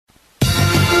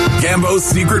Gambo's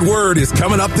secret word is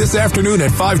coming up this afternoon at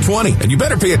 5:20, and you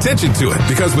better pay attention to it,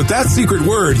 because with that secret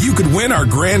word, you could win our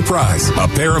grand prize, a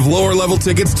pair of lower-level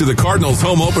tickets to the Cardinals'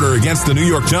 home opener against the New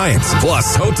York Giants,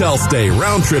 plus hotel stay,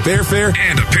 round-trip airfare,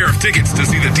 and a pair of tickets to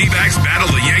see the D-backs battle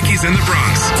the Yankees and the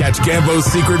Bronx. Catch Gambo's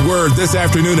secret word this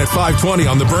afternoon at 5:20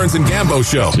 on the Burns and Gambo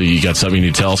Show. So you got something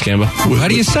to tell us, Gambo? Well, how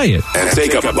do you say it? And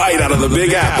take a bite out of the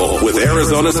Big Apple with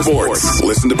Arizona Sports.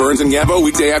 Listen to Burns and Gambo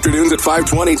weekday afternoons at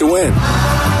 5:20 to win.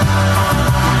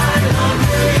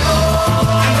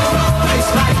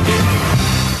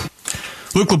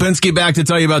 Luke Lipinski back to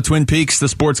tell you about Twin Peaks. The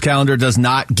sports calendar does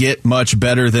not get much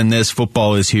better than this.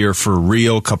 Football is here for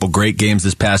real. Couple great games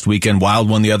this past weekend. Wild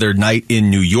one the other night in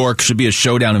New York. Should be a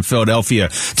showdown in Philadelphia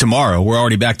tomorrow. We're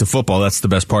already back to football. That's the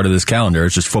best part of this calendar.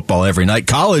 It's just football every night.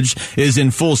 College is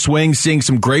in full swing, seeing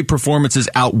some great performances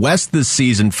out west this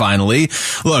season finally.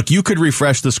 Look, you could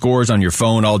refresh the scores on your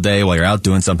phone all day while you're out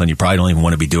doing something you probably don't even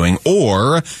want to be doing.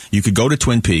 Or you could go to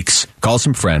Twin Peaks, call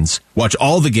some friends, watch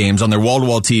all the games on their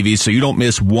wall-to-wall TV so you don't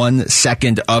miss 1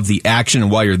 second of the action. And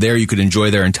while you're there, you could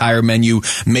enjoy their entire menu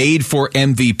made for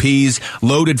MVPs,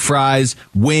 loaded fries,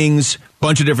 wings,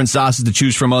 bunch of different sauces to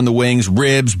choose from on the wings,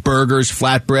 ribs, burgers,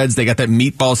 flatbreads. They got that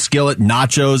meatball skillet,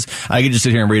 nachos. I could just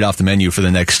sit here and read off the menu for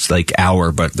the next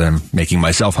hour, but I'm making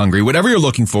myself hungry. Whatever you're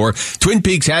looking for, Twin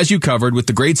Peaks has you covered with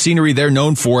the great scenery they're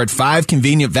known for at 5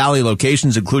 convenient Valley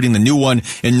locations, including the new one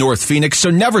in North Phoenix.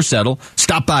 So never settle.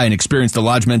 Stop by and experience the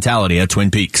lodge mentality at Twin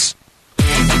Peaks.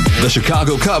 The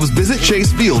Chicago Cubs visit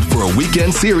Chase Field for a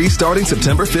weekend series starting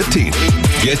September 15th.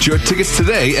 Get your tickets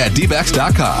today at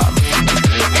dbacks.com.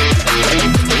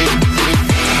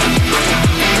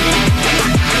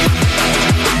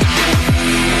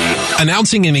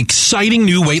 Announcing an exciting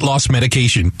new weight loss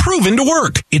medication proven to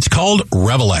work. It's called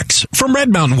Revelex from Red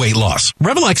Mountain Weight Loss.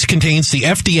 Revelex contains the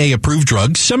FDA-approved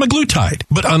drug semaglutide.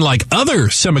 But unlike other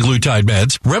semaglutide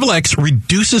meds, Revelex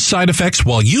reduces side effects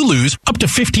while you lose up to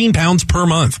 15 pounds per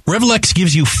month. Revelex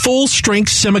gives you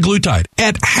full-strength semaglutide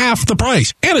at half the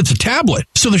price. And it's a tablet,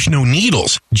 so there's no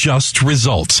needles, just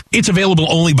results. It's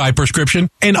available only by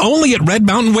prescription and only at Red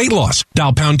Mountain Weight Loss.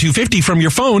 Dial pound 250 from your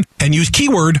phone and use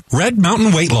keyword Red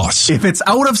Mountain Weight Loss. If it's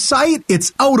out of sight,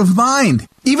 it's out of mind.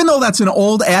 Even though that's an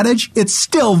old adage, it's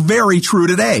still very true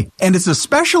today. And it's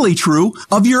especially true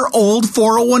of your old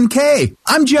 401k.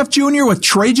 I'm Jeff Jr. with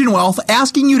Trajan Wealth,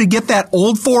 asking you to get that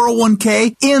old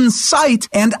 401k in sight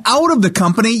and out of the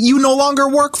company you no longer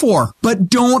work for. But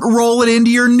don't roll it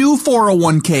into your new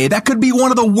 401k. That could be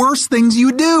one of the worst things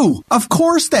you do. Of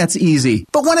course that's easy.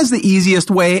 But when has the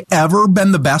easiest way ever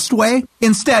been the best way?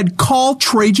 Instead, call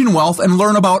Trajan Wealth and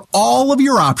learn about all of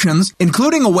your options,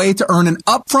 including a way to earn an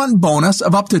upfront bonus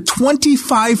of up to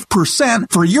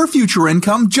 25% for your future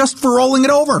income just for rolling it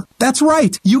over. That's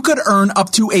right. You could earn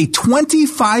up to a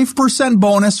 25%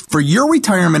 bonus for your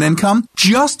retirement income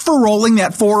just for rolling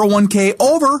that 401k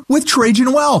over with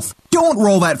Trajan Wealth. Don't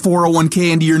roll that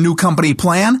 401k into your new company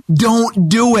plan. Don't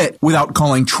do it without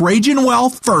calling Trajan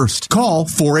Wealth first. Call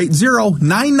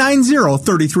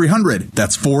 480-990-3300.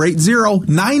 That's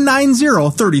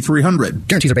 480-990-3300.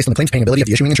 Guarantees are based on the claims paying ability of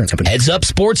the issuing insurance company. Heads up,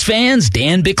 sports fans.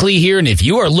 Dan Bickley here, and if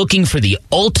you are looking for the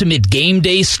ultimate game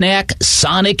day snack,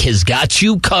 Sonic has got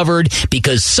you covered,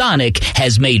 because Sonic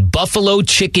has made Buffalo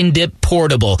Chicken Dip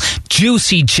portable.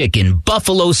 Juicy chicken,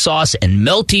 buffalo sauce, and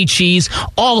melty cheese,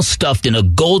 all stuffed in a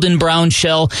golden brown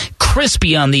shell,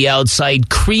 crispy on the outside,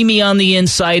 creamy on the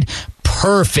inside.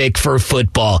 Perfect for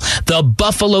football. The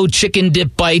Buffalo Chicken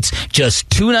Dip Bites, just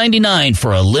 $2.99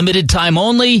 for a limited time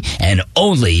only, and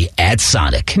only at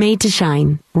Sonic. Made to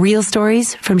shine. Real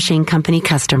stories from Shane Company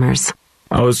customers.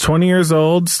 I was 20 years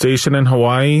old, stationed in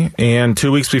Hawaii, and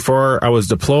 2 weeks before I was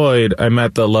deployed, I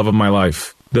met the love of my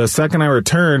life. The second I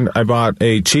returned, I bought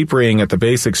a cheap ring at the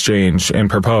Base Exchange and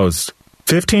proposed.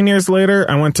 15 years later,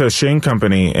 I went to Shane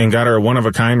Company and got her a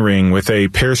one-of-a-kind ring with a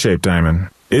pear-shaped diamond.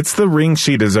 It's the ring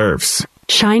she deserves.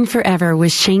 Shine forever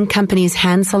with Shane Company's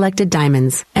hand-selected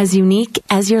diamonds, as unique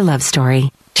as your love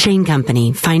story. Shane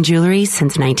Company, fine jewelry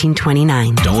since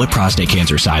 1929. Don't let prostate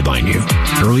cancer sideline you.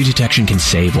 Early detection can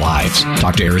save lives.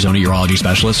 Talk to Arizona Urology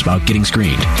Specialists about getting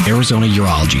screened. Arizona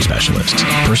Urology Specialists.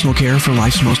 Personal care for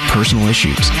life's most personal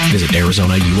issues. Visit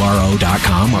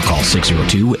ArizonaURO.com or call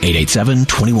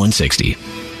 602-887-2160.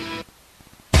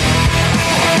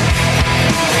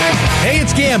 Hey,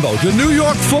 it's Gambo. The New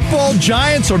York Football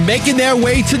Giants are making their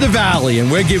way to the Valley,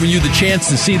 and we're giving you the chance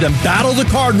to see them battle the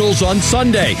Cardinals on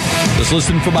Sunday. Just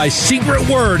listen for my secret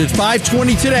word at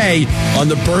 5:20 today on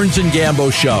the Burns and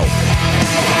Gambo Show.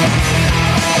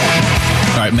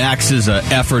 All right, Max is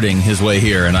efforting his way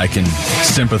here, and I can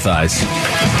sympathize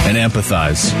and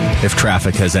empathize if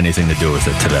traffic has anything to do with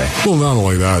it today. Well, not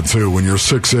only that, too, when you're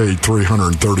 6'8",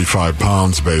 335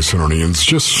 pounds, Bay Centurions,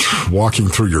 just walking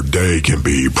through your day can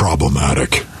be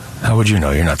problematic. How would you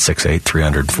know you're not 6'8",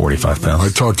 345 pounds? I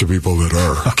talk to people that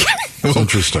are. Okay. It's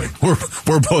interesting.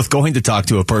 We're both going to talk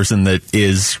to a person that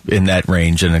is in that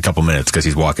range in a couple minutes because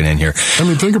he's walking in here. I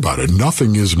mean, think about it.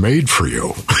 Nothing is made for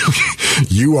you.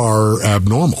 You are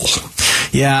abnormal.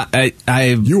 Yeah,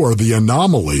 you are the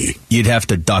anomaly. You'd have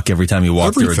to duck every time you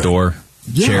walk through a door.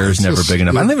 Yeah, chairs never just, big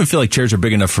enough. I don't even feel like chairs are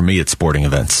big enough for me at sporting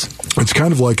events. It's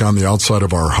kind of like on the outside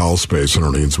of our house, Space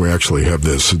Interneeds, we actually have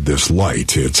this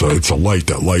light. It's a light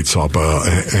that lights up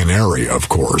an area, of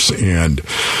course. And,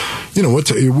 you know,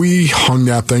 we hung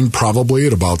that thing probably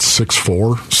at about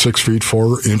 6'4", 6 feet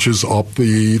 4 inches up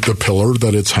the pillar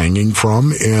that it's hanging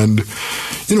from. And,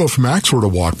 you know, if Max were to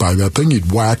walk by that thing,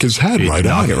 he'd whack his head right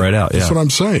out. Knock it right out, yeah. That's what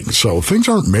I'm saying. So things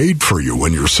aren't made for you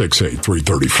when you're 6'8",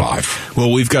 335.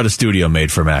 Well, we've got a studio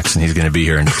made for Max, and he's going to be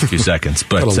here in just a few seconds.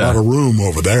 But got a lot of room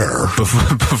over there.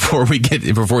 Before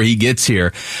he gets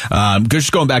here,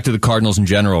 just going back to the Cardinals in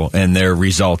general and their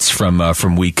results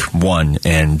from week 1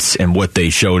 and what they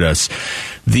showed us,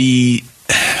 the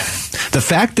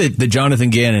fact that Jonathan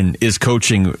Gannon is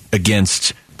coaching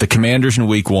against the Commanders in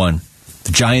week 1,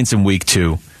 the Giants in week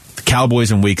 2, the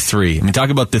Cowboys in week 3. I mean, talk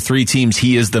about the 3 teams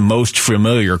he is the most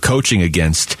familiar coaching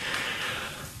against.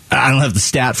 I don't have the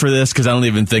stat for this because I don't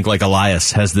even think like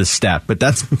Elias has this stat, but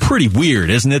that's pretty weird,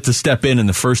 isn't it, to step in and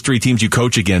the first 3 teams you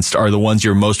coach against are the ones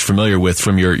you're most familiar with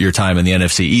from your time in the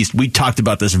NFC East. We talked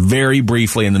about this very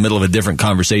briefly in the middle of a different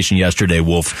conversation yesterday,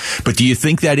 Wolf, but do you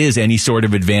think that is any sort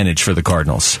of advantage for the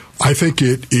Cardinals? I think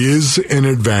it is an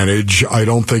advantage. I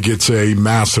don't think it's a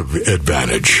massive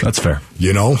advantage. That's fair.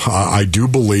 You know, I do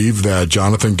believe that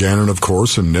Jonathan Gannon, of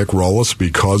course, and Nick Rollis,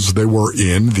 because they were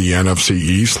in the NFC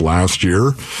East last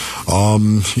year,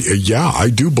 yeah, I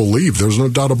do believe. There's no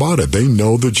doubt about it. They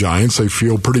know the Giants. They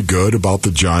feel pretty good about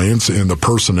the Giants and the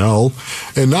personnel.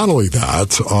 And not only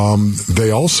that, they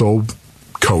also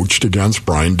coached against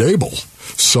Brian Daboll.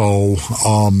 So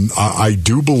I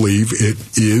do believe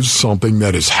it is something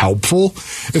that is helpful.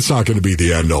 It's not going to be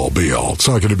the end-all, be-all. It's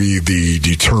not going to be the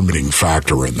determining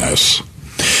factor in this.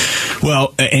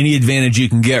 Well, any advantage you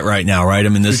can get right now, right? I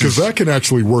mean, because that can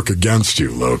actually work against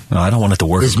you, Luke. No, I don't want it to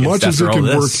work as much as it can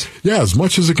work. Yeah, as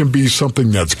much as it can be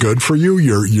something that's good for you.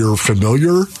 You're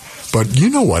familiar, but you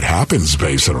know what happens,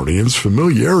 Bay Centurions.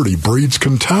 Familiarity breeds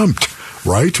contempt.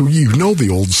 Right? You know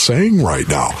the old saying right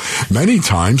now. Many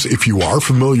times, if you are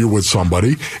familiar with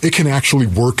somebody, it can actually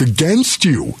work against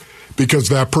you because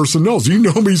that person knows, you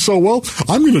know me so well,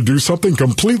 I'm going to do something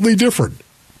completely different.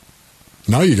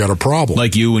 Now you got a problem.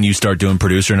 Like you when you start doing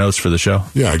producer notes for the show?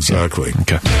 Yeah, exactly.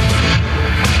 Okay.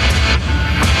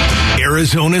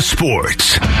 Arizona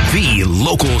Sports, the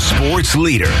local sports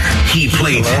leader. He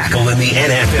played tackle in the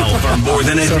NFL for more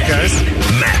than a decade.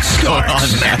 Matt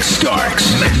Starks. Matt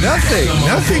Starks.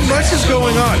 Nothing much is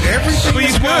going on.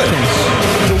 Everything's good.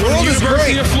 The world is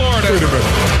great. University of Florida.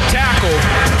 Tackle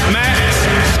Matt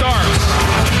Starks.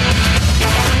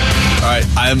 All right,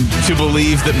 I'm to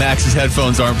believe that Max's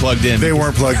headphones aren't plugged in. They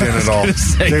weren't plugged in at all.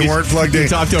 They weren't plugged in.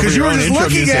 Because you were just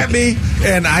looking at me,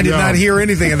 and I did not hear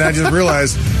anything, and I just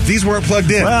realized these weren't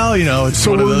plugged in. Well, you know, it's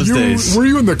one of those days. Were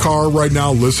you in the car right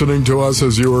now listening to us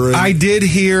as you were in? I did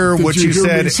hear what you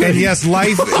said, and yes,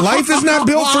 life is not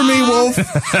built for me, Wolf.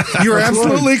 You're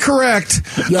absolutely correct.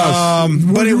 Yes.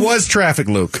 But it was traffic,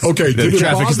 Luke. Okay.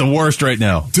 Traffic is the worst right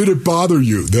now. Did it bother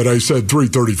you that I said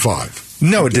 335?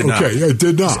 No, it did not. Okay, it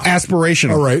did not. It's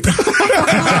aspirational. All right.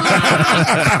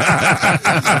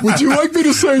 Would you like me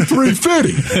to say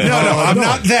 350? No, I'm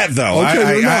not that, though.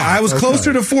 Okay, I was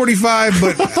closer to 45,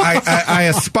 but I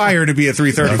aspire to be at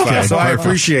 335, okay, so I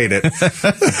appreciate it.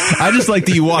 I just like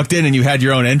that you walked in and you had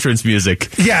your own entrance music.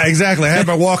 Yeah, exactly. I had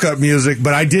my walk-up music,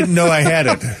 but I didn't know I had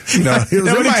it. You know, it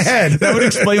was in my head. That would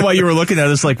explain why you were looking at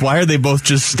us like, why are they both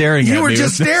just staring at me? You were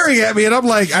just staring at me, and I'm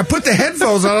like, I put the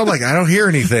headphones on, I'm like, I don't hear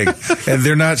anything. And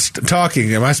they're not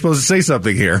talking. Am I supposed to say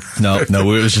something here? No, it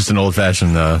was just an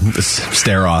old-fashioned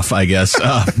stare-off, I guess.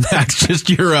 Max, just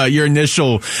your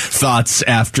initial thoughts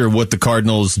after what the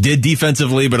Cardinals did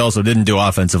defensively, but also didn't do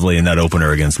offensively in that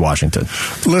opener against Washington.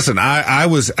 Listen, I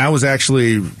was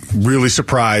actually really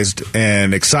surprised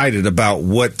and excited about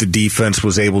what the defense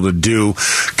was able to do,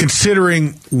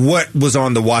 considering what was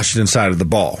on the Washington side of the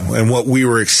ball and what we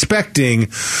were expecting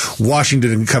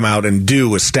Washington to come out and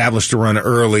do, establish the run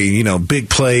early, you know, big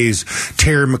plays,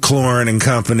 Terry McLaurin and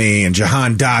company and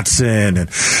Jahan Dotson. And,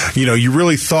 you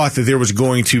really thought that there was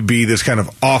going to be this kind of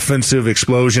offensive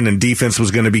explosion and defense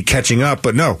was going to be catching up.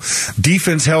 But no,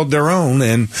 defense held their own.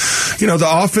 And, the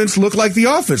offense looked like the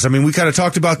offense. I mean, we kind of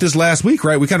talked about this last week,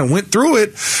 right? We kind of went through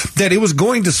it, that it was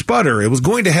going to sputter. It was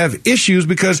going to have issues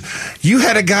because you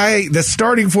had a guy that's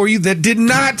starting for you that did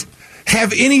not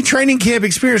have any training camp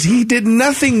experience. He did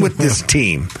nothing with this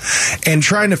team and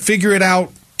trying to figure it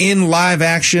out in live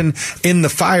action, in the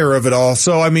fire of it all.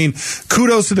 So, I mean,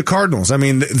 kudos to the Cardinals. I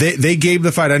mean, they gave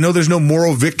the fight. I know there's no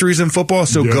moral victories in football,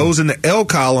 so it goes in the L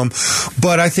column.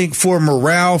 But I think for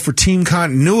morale, for team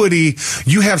continuity,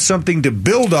 you have something to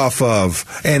build off of.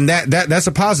 And that's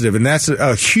a positive, and that's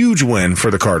a huge win for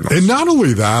the Cardinals. And not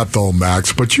only that, though,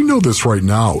 Max, but you know this right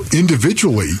now.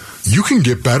 Individually, you can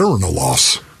get better in a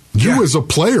loss. You as a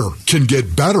player can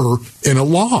get better in a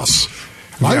loss.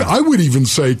 Yeah. I would even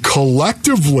say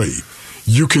collectively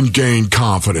you can gain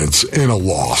confidence in a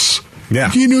loss.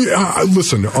 Yeah.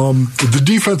 Listen, the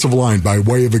defensive line, by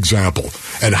way of example,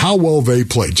 and how well they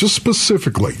played, just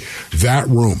specifically that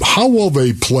room, how well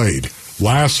they played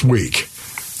last week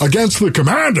against the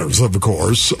Commanders, of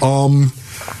course,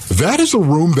 that is a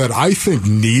room that I think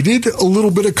needed a little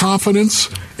bit of confidence,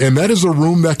 and that is a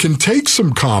room that can take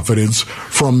some confidence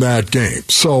from that game.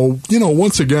 So,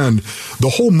 once again,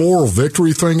 the whole moral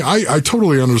victory thing, I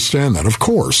totally understand that. Of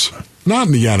course, not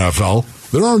in the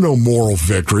NFL. There are no moral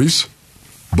victories.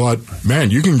 But,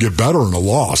 man, you can get better in a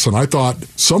loss, and I thought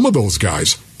some of those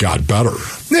guys got better.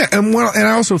 Yeah, and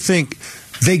I also think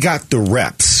they got the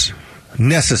reps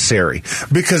necessary,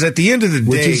 because at the end of the day,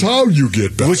 which is how you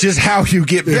get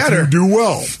better. If you do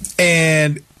well.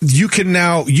 And you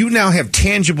now have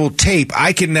tangible tape.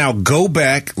 I can now go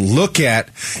back, look at,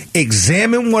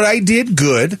 examine what I did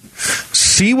good,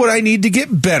 see what I need to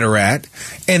get better at,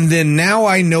 and then now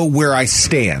I know where I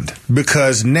stand,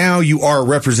 because now you are a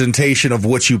representation of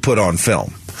what you put on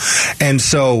film. And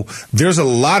so there's a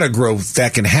lot of growth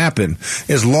that can happen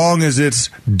as long as it's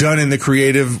done in the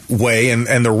creative way and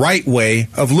the right way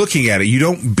of looking at it. You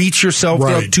don't beat yourself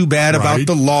up too bad about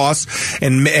the loss,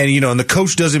 and the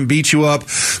coach doesn't beat you up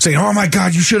saying, "Oh my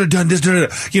God, you should have done this," and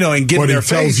get in their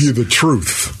face. But he tells you the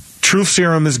truth. Truth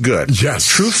serum is good. Yes.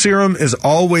 Truth serum is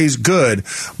always good,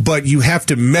 but you have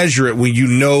to measure it when you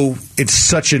know it's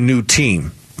such a new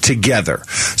team together.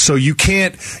 So you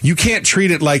can't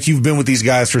treat it like you've been with these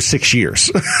guys for 6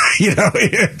 years.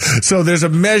 So there's a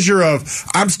measure of,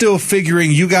 I'm still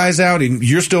figuring you guys out and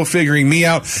you're still figuring me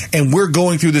out, and we're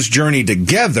going through this journey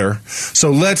together. So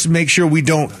let's make sure we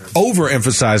don't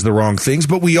overemphasize the wrong things,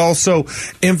 but we also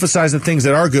emphasize the things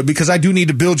that are good, because I do need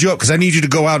to build you up, because I need you to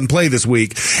go out and play this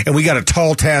week, and we got a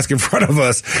tall task in front of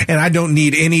us, and I don't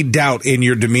need any doubt in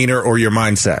your demeanor or your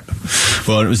mindset.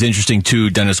 Well, it was interesting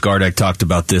too. Dennis Gardeck talked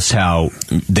about this, how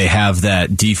they have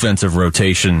that defensive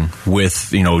rotation with,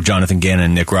 Jonathan Gannon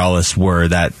and Nick Rallis, where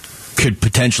that could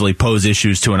potentially pose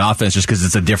issues to an offense just because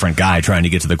it's a different guy trying to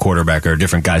get to the quarterback, or a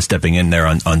different guy stepping in there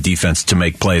on defense to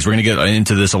make plays. We're going to get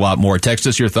into this a lot more. Text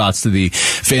us your thoughts to the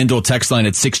FanDuel text line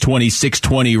at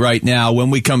 620-620 right now.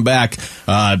 When we come back,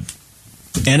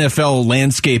 NFL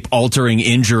landscape-altering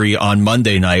injury on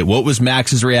Monday night. What was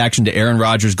Max's reaction to Aaron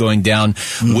Rodgers going down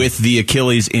with the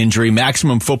Achilles injury?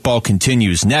 Maximum Football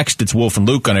continues. Next, it's Wolf and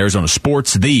Luke on Arizona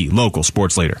Sports, the local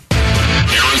sports leader.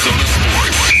 Arizona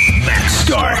Sports. Max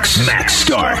Starks.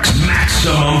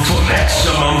 Maximum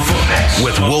Football.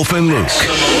 With Wolf and Luke.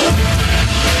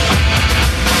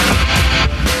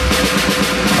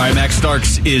 All right, Max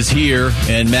Starks is here,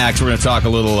 and Max, we're going to talk a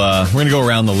little, we're going to go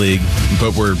around the league,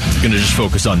 but we're going to just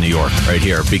focus on New York right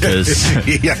here, because...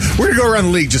 yeah, we're going to go around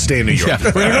the league, just stay in New York. Yeah,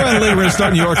 we're going to go around the league, we're going to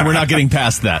start in New York, and we're not getting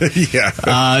past that.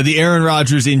 Yeah. The Aaron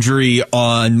Rodgers injury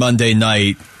on Monday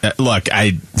night, look,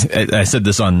 I said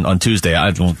this on Tuesday,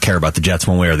 I don't care about the Jets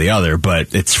one way or the other,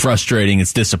 but it's frustrating,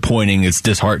 it's disappointing, it's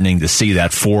disheartening to see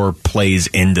that 4 plays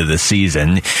into the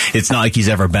season. It's not like he's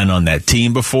ever been on that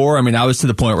team before. I mean, I was to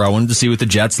the point where I wanted to see what the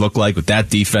Jets look like with that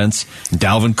defense, and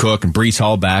Dalvin Cook and Breece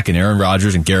Hall back, and Aaron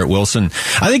Rodgers and Garrett Wilson.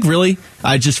 I think really,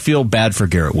 I just feel bad for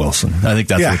Garrett Wilson. I think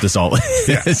that's what this all is.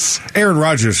 Yeah. Aaron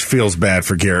Rodgers feels bad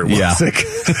for Garrett Wilson.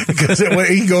 Because when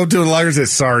he go to the Lions and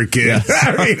says, "Sorry, kid."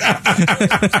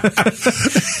 Yeah.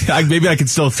 Maybe I could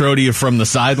still throw to you from the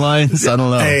sidelines. I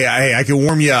don't know. Hey, I can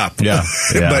warm you up. Yeah.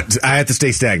 But I have to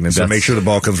stay stagnant, so make sure the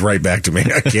ball comes right back to me.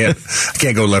 I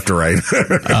can't go left or right.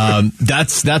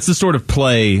 That's the sort of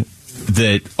play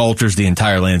that alters the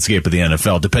entire landscape of the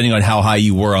NFL, depending on how high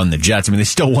you were on the Jets. I mean, they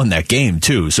still won that game,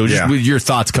 too. So just with your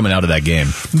thoughts coming out of that game.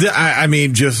 I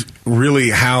mean, just really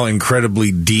how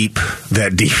incredibly deep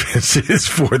that defense is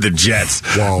for the Jets.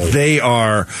 Wow. They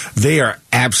are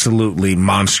absolutely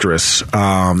monstrous.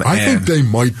 I think they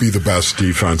might be the best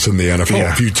defense in the NFL.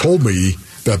 Yeah. If you told me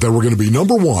that they were going to be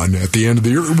number one at the end of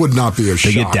the year, it would not be a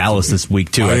shock. They get Dallas this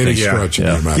week, too, I think. Stretch of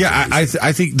the imagination.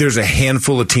 I think there's a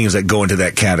handful of teams that go into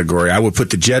that category. I would put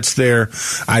the Jets there.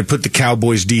 I'd put the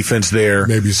Cowboys defense there.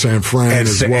 Maybe San Fran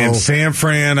as well. And San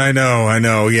Fran, I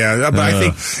know, yeah. But I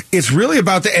think it's really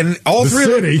about and all the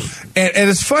three. city. And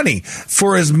it's funny,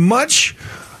 for as much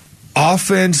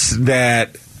offense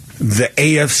that the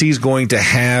AFC is going to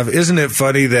have, isn't it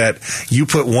funny that you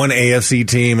put one AFC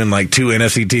team and like two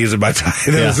NFC teams in my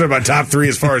top three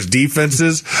as far as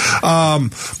defenses?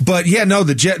 But yeah, no,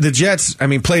 the Jets, I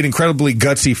mean, played incredibly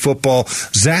gutsy football.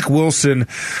 Zach Wilson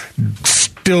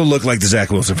still looked like the Zach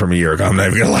Wilson from a year ago. I'm not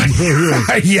even going to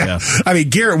lie. Yeah. I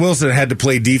mean, Garrett Wilson had to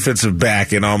play defensive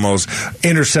back and almost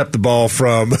intercept the ball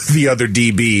from the other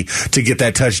DB to get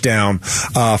that touchdown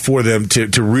for them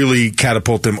to really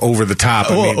catapult them over the top.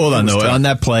 Hold on, though. On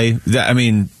that play,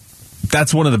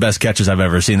 that's one of the best catches I've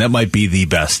ever seen. That might be the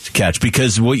best catch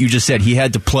because what you just said, he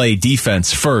had to play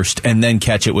defense first and then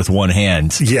catch it with one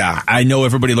hand. Yeah. I know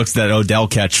everybody looks at that Odell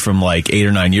catch from like 8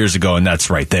 or 9 years ago, and that's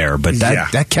right there. But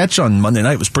that catch on Monday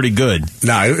night was pretty good.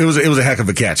 No, it was a heck of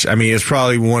a catch. I mean, it's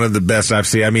probably one of the best I've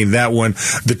seen. I mean, that one,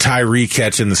 the Tyree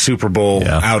catch in the Super Bowl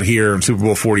out here in Super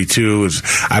Bowl 42,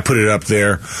 I put it up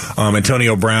there.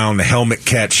 Antonio Brown, the helmet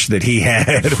catch that he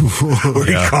had where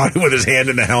he caught it with his hand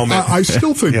in the helmet. I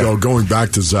still think, though, going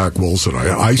back to Zach Wilson,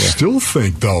 I still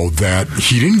think, though, that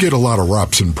he didn't get a lot of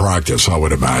reps in practice, I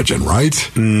would imagine, right?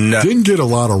 No. Didn't get a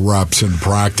lot of reps in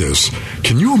practice.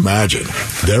 Can you imagine?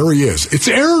 There he is. It's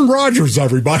Aaron Rodgers,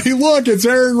 everybody. Look, it's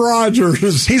Aaron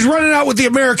Rodgers. He's running out with the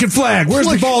American flag. Where's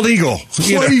the bald eagle?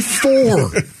 Play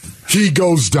 4. He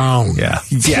goes down. Yeah.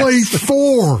 Play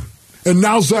 4. And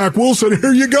now Zach Wilson,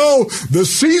 here you go. The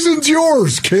season's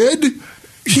yours, kid.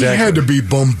 He had to be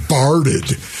bombarded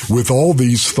with all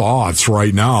these thoughts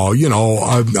right now. You know,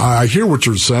 I hear what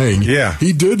you're saying. Yeah.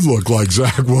 He did look like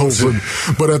Zach Wilson,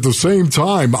 but at the same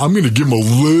time, I'm going to give him a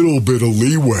little bit of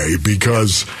leeway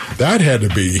because he had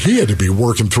to be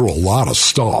working through a lot of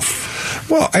stuff.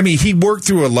 Well, I mean, he worked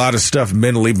through a lot of stuff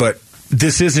mentally, but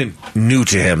this isn't new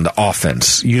to him, the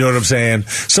offense. You know what I'm saying?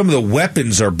 Some of the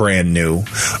weapons are brand new,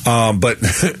 but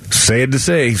sad to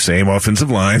say, same offensive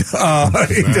line.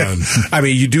 I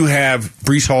mean, you do have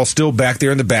Breece Hall still back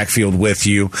there in the backfield with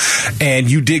you, and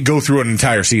you did go through an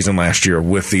entire season last year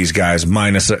with these guys,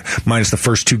 minus the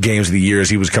first 2 games of the year as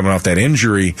he was coming off that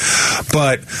injury.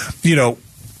 But, you know,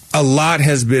 a lot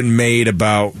has been made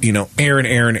about, you know, Aaron,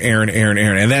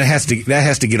 and that has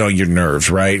to get on your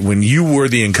nerves, right? When you were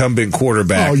the incumbent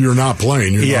quarterback, oh, you're not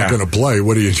playing. You're not going to play.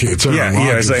 What do you? It's Aaron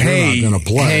Rodgers. It's like, you're not going to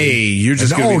play. Hey, you're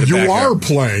just going to be the you backup. are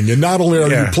playing, and not only are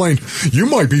you playing, you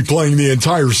might be playing the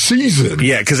entire season.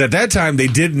 Yeah, because at that time they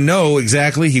didn't know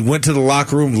exactly. He went to the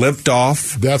locker room, limped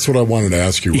off. That's what I wanted to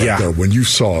ask you right there. When you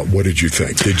saw it, what did you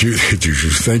think? Did you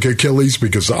think Achilles?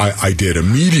 Because I did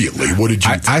immediately. What did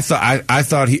you? I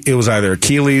thought it was either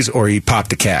Achilles or he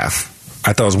popped a calf.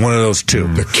 I thought it was one of those two.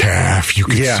 The calf. You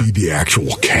could see the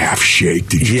actual calf shake.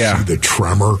 Did you see the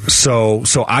tremor? So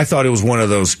I thought it was one of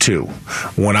those two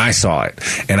when I saw it.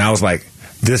 And I was like,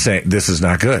 this is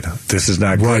not good. This is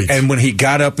not good. Right. And when he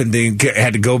got up and then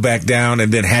had to go back down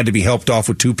and then had to be helped off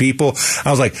with 2 people, I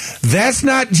was like, that's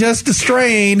not just a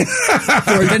strain.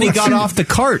 Then he got off the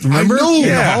cart, remember? In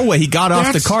the hallway, he got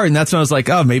off the cart, and that's when I was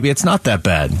like, oh, maybe it's not that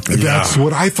bad. That's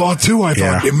what I thought, too. I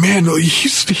thought, man,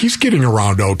 he's getting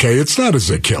around okay. It's not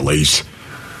his Achilles.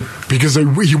 Because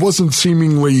he wasn't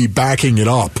seemingly backing it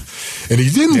up. And he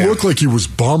didn't look like he was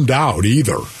bummed out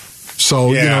either.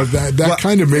 So, you know, that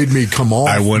kind of made me come off.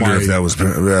 I wonder if that was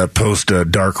post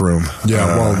dark room. Yeah,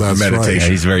 well, that's meditation. right. Yeah,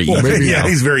 he's very even. Maybe,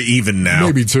 he's very even now.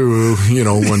 Maybe, too, you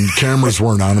know, when cameras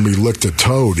weren't on him, he licked a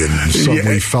toad and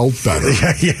suddenly felt better.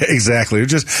 Yeah, exactly.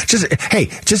 Just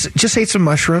ate some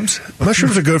mushrooms.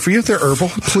 Mushrooms are good for you. They're herbal.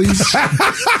 Please.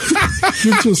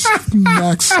 You just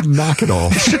knock it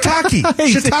off.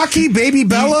 Shiitake, baby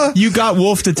Bella. You got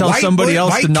Wolf to tell somebody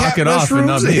else to knock it off and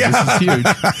not me. Yeah. This is huge.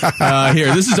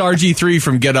 Here, this is RG3 3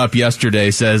 from Get Up yesterday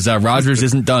says Rodgers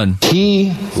isn't done.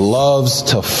 He loves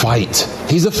to fight.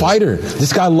 He's a fighter.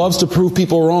 This guy loves to prove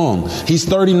people wrong. He's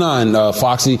 39,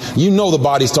 Foxy. You know the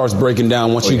body starts breaking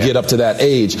down once you get up to that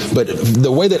age. But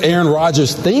the way that Aaron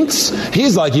Rodgers thinks,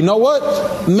 he's like, you know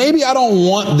what? Maybe I don't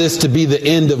want this to be the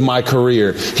end of my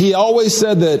career. He always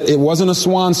said that it wasn't a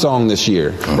swan song this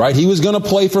year, right? He was going to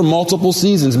play for multiple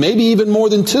seasons, maybe even more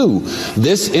than 2.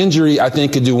 This injury, I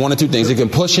think, could do one of 2 things. It can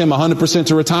push him 100%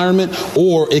 to retirement,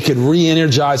 or it could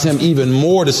re-energize him even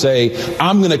more to say,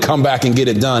 I'm going to come back and get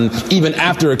it done, even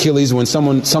after Achilles, when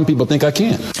some people think I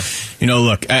can't. You know,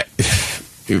 look,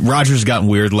 Rodgers has gotten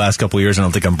weird the last couple of years. I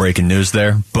don't think I'm breaking news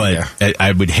there, but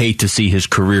I would hate to see his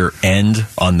career end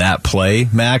on that play,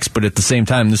 Max. But at the same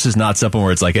time, this is not something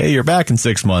where it's like, hey, you're back in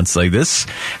 6 months. Like this,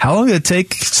 how long did it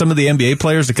take some of the NBA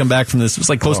players to come back from this? It's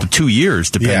like close to 2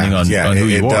 years, depending on who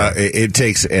you are. It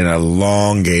takes an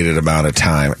elongated amount of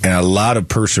time and a lot of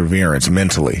perseverance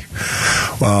mentally,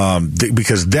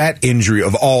 because that injury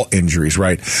of all injuries,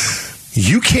 right?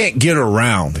 You can't get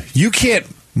around. You can't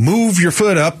move your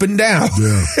foot up and down.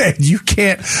 Yeah. You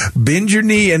can't bend your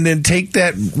knee and then take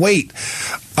that weight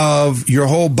of your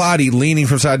whole body leaning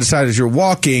from side to side as you're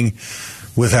walking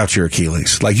without your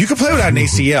Achilles. Like, you can play without an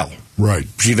ACL. Right.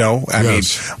 You know, I mean,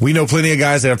 we know plenty of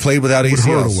guys that have played without ACLs.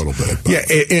 It hurt a little bit. Yeah,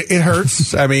 it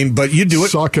hurts. I mean, but you do it.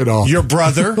 Suck it off. Your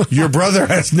brother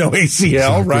has no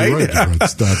ACL, exactly right?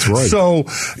 That's right. So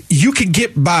you can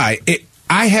get by.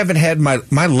 I haven't had my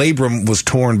labrum was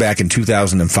torn back in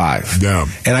 2005. Yeah.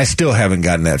 And I still haven't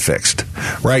gotten that fixed.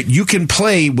 Right? You can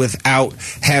play without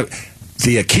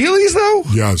the Achilles, though?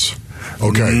 Yes.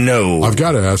 Okay. No. I've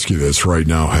got to ask you this right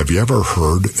now. Have you ever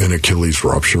heard an Achilles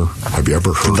rupture? Have you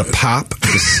ever heard the pop,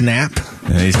 the snap?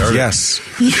 Yeah, he's heard yes.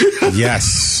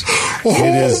 Yes.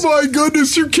 Oh my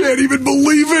goodness, you can't even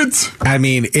believe it. I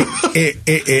mean,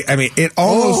 it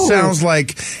almost sounds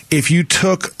like if you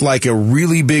took like a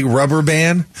really big rubber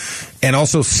band and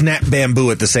also snap bamboo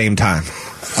at the same time.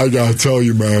 I gotta tell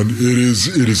you, man, it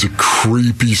is a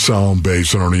creepy sound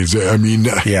based on it. I mean,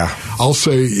 I'll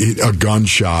say a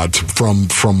gunshot from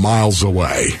miles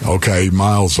away. Okay,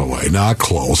 miles away, not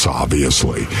close,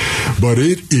 obviously, but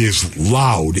it is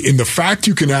loud. In the fact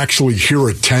you can actually hear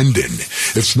a tendon.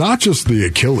 It's not just the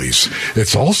Achilles;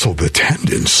 it's also the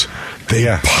tendons.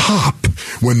 They pop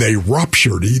when they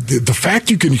rupture. The fact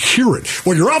you can hear it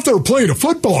when you're out there playing a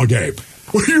football game.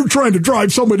 When you're trying to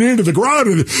drive somebody into the ground,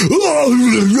 and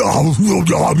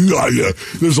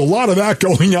there's a lot of that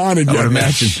going on. And I would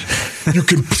imagine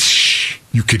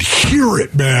you could hear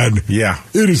it, man. Yeah,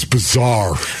 it is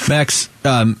bizarre. Max,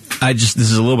 this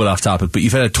is a little bit off topic, but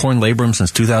you've had a torn labrum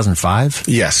since 2005.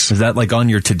 Yes. Is that like on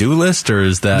your to-do list, or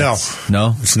is that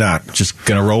no? It's not. Just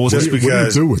gonna roll with it. What do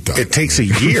you do with that? It takes a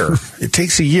year. It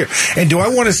takes a year. And do I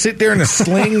want to sit there in a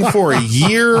sling for a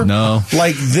year? No.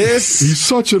 Like this? He's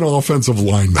such an offensive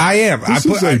lineman. I am. This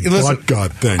is a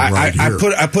butt-gut thing right here.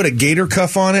 I put a gator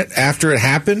cuff on it after it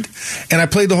happened, and I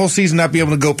played the whole season not be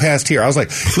able to go past here. I was like,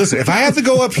 listen, if I have to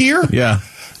go up here,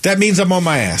 that means I'm on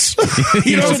my ass.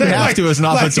 You know shouldn't have to as an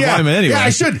offensive lineman anyway. Yeah, I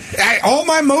should. All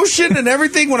my motion and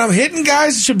everything when I'm hitting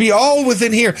guys should be all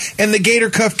within here. And the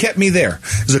gator cuff kept me there.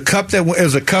 It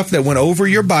was a cuff that went over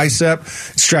your bicep,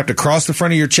 strapped across the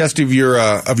front of your chest of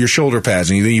your shoulder pads,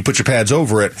 and then you put your pads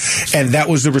over it. And that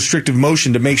was the restrictive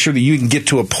motion to make sure that you can get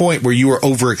to a point where you were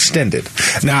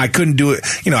overextended. Now I couldn't do it.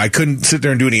 You know, I couldn't sit there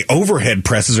and do any overhead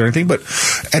presses or anything. But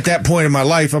at that point in my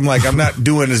life, I'm like, I'm not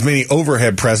doing as many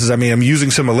overhead presses. I mean, I'm using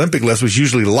some Olympic lifts, which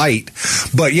usually light,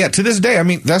 but to this day, I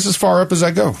mean, that's as far up as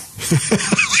I go.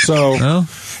 So,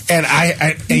 and I'm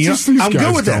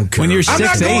good with that. When you're 6'8", I'm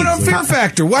not going on Fear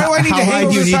Factor. Why do I need to hang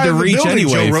over the side of the building,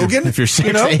 Joe Rogan? If you're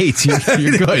 6'8",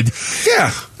 you're good.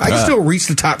 Yeah, I can still reach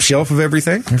the top shelf of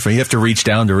everything. You have to reach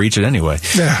down to reach it anyway.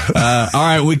 All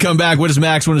right, when we come back, what does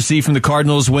Max want to see from the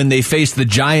Cardinals when they face the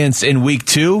Giants in Week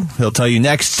 2? He'll tell you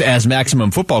next as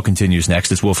Maximum Football continues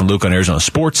next. It's Wolf and Luke on Arizona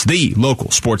Sports, the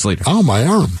local sports leader. Oh, my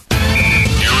arm.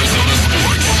 Arizona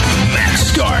Sports. Max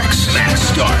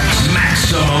Starks.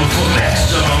 Maximum Football.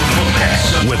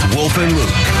 With Wolf and Luke.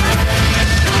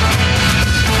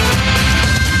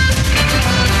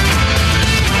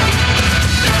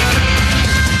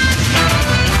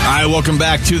 All right, welcome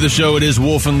back to the show. It is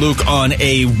Wolf and Luke on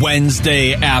a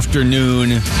Wednesday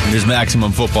afternoon. It is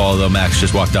Maximum Football, though Max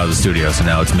just walked out of the studio, so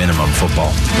now it's Minimum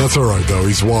Football. That's all right, though.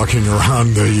 He's walking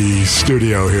around the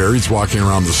studio here. He's walking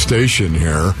around the station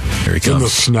here. Here he comes. In the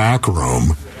snack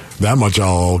room. That much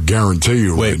I'll guarantee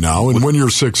you right now. And when you're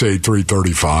 6'8",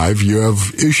 335, you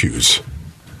have issues.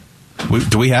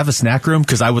 Do we have a snack room?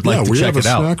 Because I would like to check it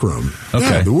out. Yeah, we have a snack room.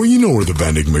 Okay. Yeah, well, you know where the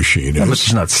vending machine is. Yeah, but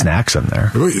there's not snacks in there.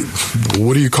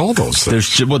 What do you call those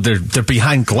things? They're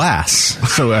behind glass.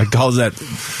 So I call that,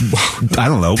 I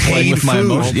don't know, playing with my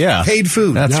emotions. Yeah. Paid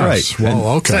food. That's right.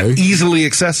 Well, okay. It's not easily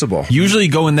accessible. Usually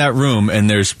go in that room and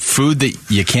there's food that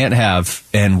you can't have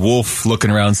and Wolf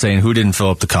looking around saying, who didn't fill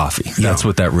up the coffee? That's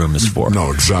what that room is for.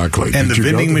 No, exactly. And the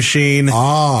vending machine.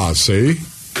 See?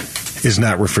 Is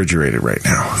not refrigerated right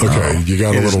now. Okay, you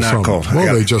got a little something. Cold.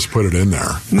 Well, they just put it in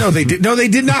there. No, they did. No, they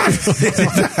did not.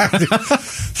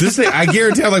 This thing, I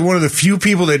guarantee, I'm like one of the few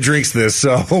people that drinks this.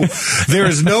 So there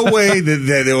is no way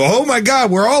that oh my God,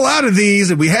 we're all out of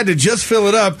these and we had to just fill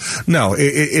it up. No,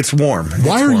 it's warm.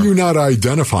 Why are you not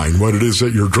identifying what it is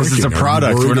that you're drinking? It's a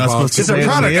product. We're not supposed to. It's a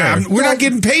product. We're not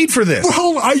getting paid for this.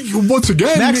 Well, once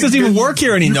again, Max doesn't even work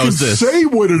here and he knows this. Say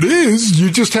what it is. You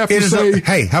just have to say,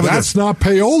 hey, how about that's not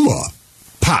payola.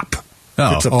 Pop.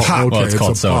 Oh, it's a pop. Okay, well, it's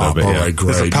called soda. Pop. But All right, great.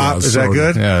 It's a pop. Is that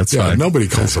good? Yeah, it's fine. Nobody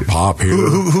calls it pop here.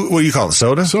 What do you call it?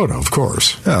 Soda? Soda, of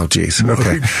course. Oh, jeez.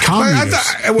 Okay.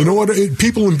 Communists. You know what?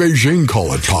 People in Beijing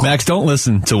call it pop. Max, don't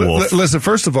listen to Wolf. Listen,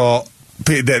 first of all,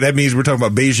 that means we're talking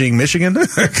about Beijing, Michigan,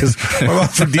 because my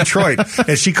mom's from Detroit,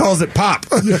 and she calls it pop.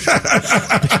 Beijing,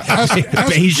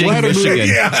 Michigan.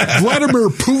 Yeah. Vladimir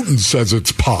Putin says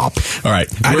it's pop. All right.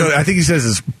 I think he says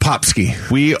it's popski.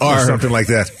 We are or something like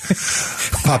that.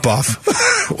 Pop off.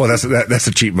 Well, that's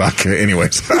a cheap vodka,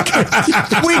 anyways.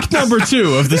 Week number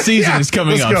 2 of the season is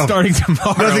coming up, starting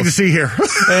tomorrow. Nothing to see here.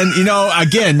 And,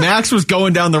 again, Max was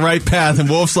going down the right path, and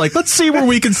Wolf's like, let's see where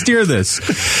we can steer this.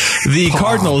 The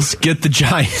Cardinals get the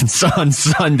Giants on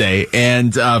Sunday,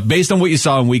 and based on what you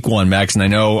saw in Week 1, Max, and I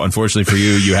know, unfortunately for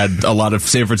you, you had a lot of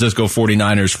San Francisco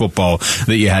 49ers football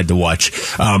that you had to watch.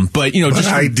 But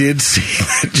I did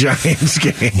see the Giants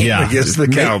game against the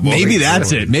Cowboys. Maybe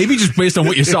that's it. Maybe just based on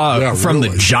what you saw from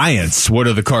the Giants, what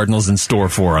are the Cardinals in store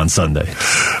for on Sunday?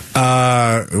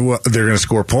 Well, they're going to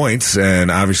score points, and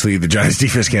obviously the Giants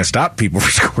defense can't stop people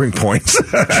from scoring points.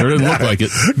 Sure didn't look like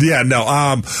it. Yeah, no.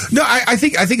 I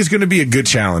think it's going to be a good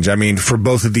challenge. I mean, for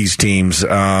both of these teams,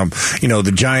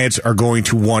 the Giants are going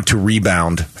to want to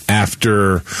rebound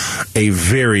after a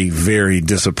very, very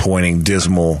disappointing,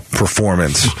 dismal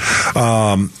performance.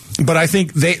 But I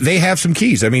think they have some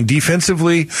keys. I mean,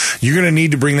 defensively, you're going to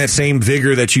need to bring that same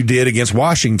vigor that you did against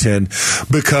Washington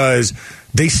because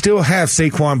they still have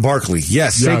Saquon Barkley.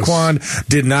 Yes, Saquon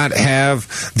did not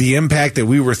have the impact that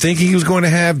we were thinking he was going to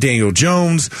have. Daniel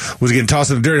Jones was getting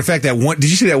tossed in the dirt. In fact, did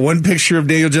you see that one picture of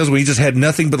Daniel Jones where he just had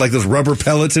nothing but like those rubber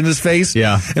pellets in his face?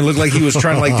 Yeah. And looked like he was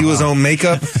trying to do his own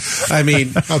makeup. I mean,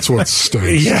 that's what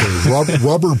stinks. Yeah.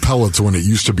 Rubber pellets when it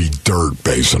used to be dirt,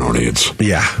 Basinonians.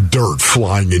 Yeah. Dirt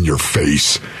flying in your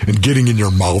face and getting in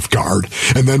your mouth guard.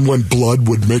 And then when blood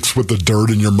would mix with the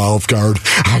dirt in your mouth guard,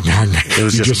 it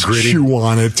was just gritty. Chew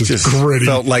on it, just gritty.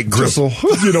 Felt like gristle.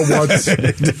 You know what?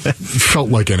 Felt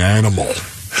like an animal.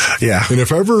 Yeah. And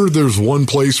if ever there's one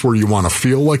place where you want to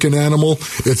feel like an animal,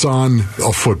 it's on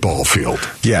a football field.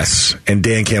 Yes. And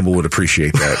Dan Campbell would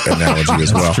appreciate that analogy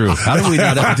as well. That's true. How do we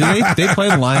not? Do they play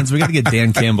the Lions? We got to get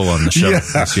Dan Campbell on the show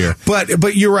this year.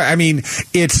 But you're right. I mean,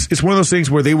 it's one of those things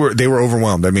where they were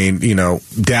overwhelmed. I mean,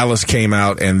 Dallas came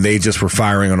out and they just were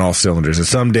firing on all cylinders. And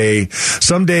some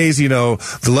days, the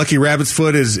lucky rabbit's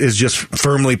foot is just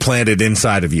firmly planted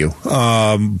inside of you.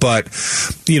 But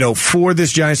for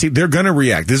this Giants team, they're going to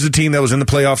react. This is a team that was in the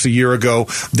playoffs a year ago.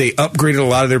 They upgraded a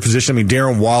lot of their position. I mean,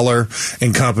 Darren Waller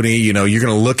and company, you're going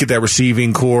to look at that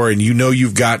receiving core and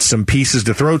you've got some pieces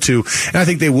to throw to. And I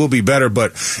think they will be better.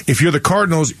 But if you're the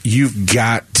Cardinals, you've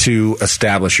got to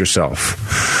establish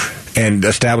yourself and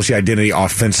establish the identity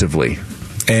offensively.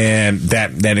 And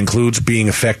that includes being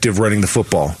effective running the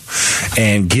football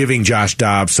and giving Josh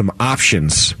Dobbs some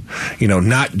options,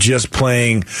 not just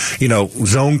playing,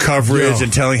 zone coverage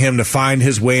and telling him to find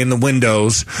his way in the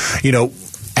windows,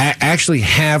 actually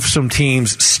have some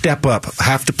teams step up,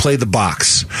 have to play the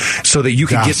box so that you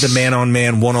can get the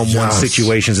man-on-man, one-on-one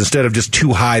situations instead of just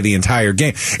too high the entire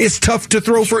game. It's tough to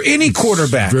throw for any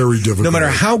quarterback. Very difficult. No matter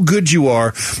how good you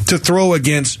are to throw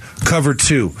against cover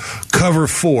 2, cover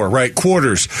 4, right?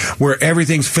 Quarters where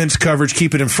everything's fence coverage,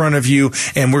 keep it in front of you,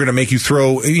 and we're going to make you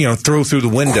throw through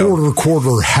the window.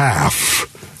 Quarter, half.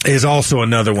 is also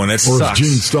another one that or sucks. Gene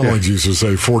Stallings used to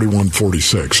say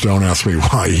 41-46. Don't ask me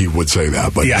why he would say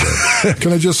that. But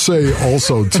can I just say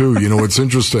also, too, it's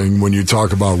interesting when you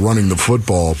talk about running the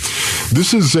football.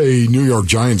 This is a New York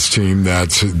Giants team that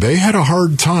they had a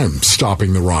hard time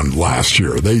stopping the run last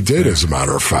year. They did, as a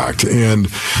matter of fact. And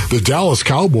the Dallas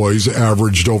Cowboys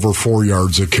averaged over 4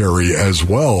 yards a carry as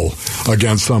well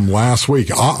against them last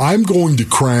week. I'm going to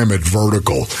cram it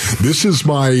vertical. This is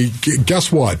my,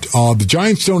 guess what? The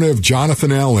Giants don't have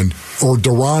Jonathan Allen or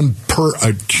Deron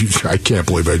I can't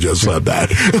believe I just said that.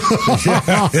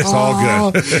 It's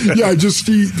all good.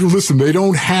 Listen, they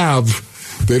don't have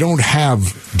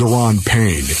Deron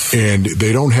Payne and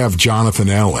they don't have Jonathan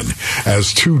Allen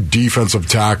as two defensive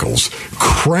tackles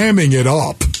cramming it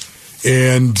up.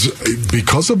 And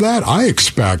because of that, I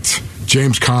expect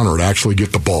James Conner to actually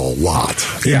get the ball a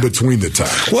lot in between the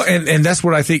tackles. Well, and that's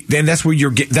what I think. And that's where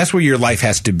your life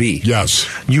has to be. Yes,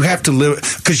 you have to live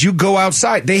because you go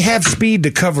outside. They have speed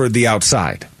to cover the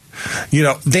outside.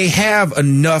 They have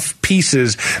enough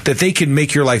pieces that they can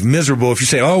make your life miserable if you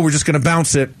say, oh, we're just going to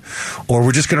bounce it, or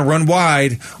we're just going to run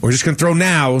wide, or we're just going to throw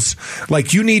nows.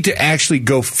 Like, you need to actually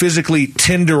go physically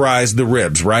tenderize the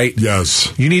ribs, right?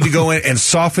 Yes. You need to go in and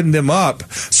soften them up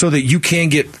so that you can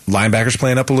get linebackers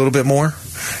playing up a little bit more.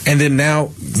 And then now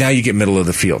you get middle of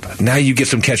the field. Now you get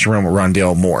some catch and run with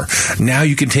Rondale Moore. Now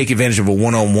you can take advantage of a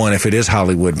one-on-one if it is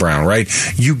Hollywood Brown, right?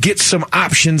 You get some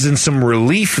options and some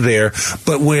relief there,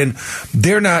 but when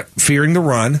they're not fearing the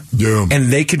run,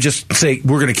 and they can just say,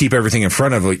 we're going to keep everything in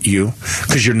front of you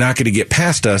because you're not going to get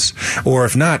past us, or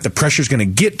if not, the pressure's going to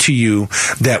get to you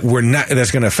that's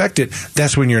going to affect it,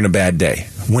 that's when you're in a bad day.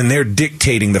 When they're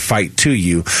dictating the fight to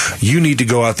you, you need to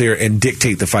go out there and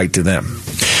dictate the fight to them.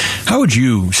 How would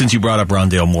you, since you brought up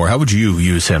Rondale Moore, how would you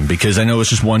use him? Because I know it's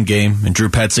just one game, and Drew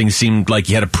Petzing seemed like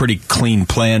he had a pretty clean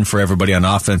plan for everybody on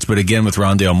offense. But again, with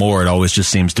Rondale Moore, it always just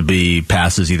seems to be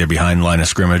passes either behind the line of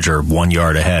scrimmage or 1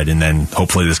 yard ahead, and then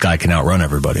hopefully this guy can outrun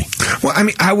everybody. Well, I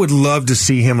mean, I would love to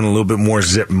see him in a little bit more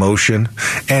zip motion.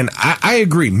 And I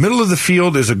agree. Middle of the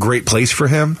field is a great place for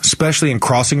him, especially in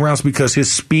crossing routes, because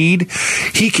his speed,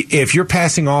 if you're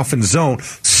passing off in zone,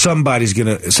 somebody's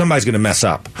gonna mess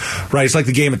up, right? It's like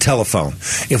the game of telephone.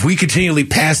 If we continually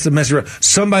pass the message,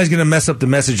 somebody's going to mess up the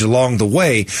message along the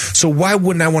way. So why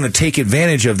wouldn't I want to take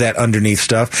advantage of that underneath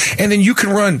stuff? And then you can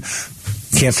run,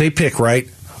 can't say pick, right?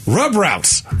 Rub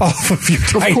routes off of your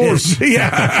tight end. Of course.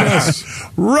 Yes.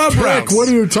 Rub pick, routes. What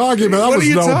are you talking about? What are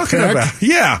you talking pick. about?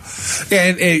 Yeah.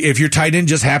 And if your tight end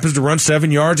just happens to run 7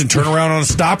 yards and turn around on a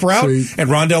stop route and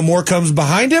Rondale Moore comes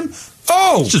behind him,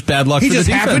 it's just bad luck for the defense.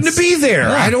 He just happened to be there.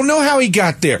 Yeah. I don't know how he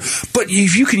got there. But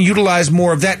if you can utilize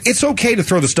more of that, it's okay to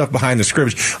throw the stuff behind the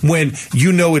scrimmage when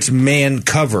you know it's man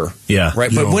cover. Yeah. Right?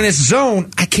 But when it's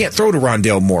zone, I can't throw to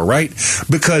Rondale Moore, right?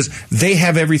 Because they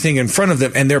have everything in front of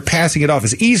them and they're passing it off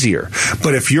is easier.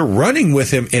 But if you're running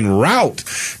with him en route,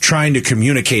 trying to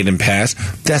communicate and pass,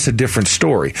 that's a different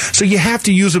story. So you have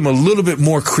to use him a little bit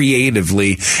more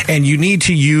creatively, and you need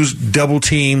to use double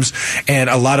teams and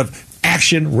a lot of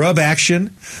rub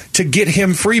action to get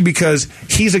him free, because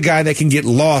he's a guy that can get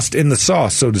lost in the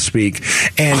sauce, so to speak,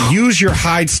 and use your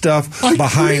hide stuff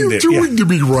behind it. What are you doing to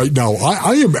me right now?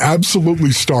 I am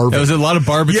absolutely starving. There was a lot of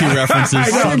barbecue references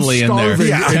subtly in there.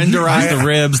 Yeah. Tenderize the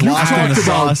ribs, lost in the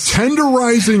sauce.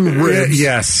 Tenderizing ribs,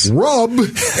 yes. Rub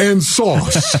and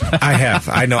sauce. I have.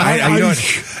 I know.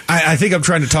 I think I'm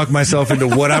trying to talk myself into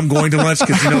what I'm going to lunch,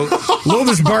 because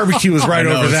Lovis Barbecue is right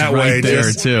over that way. There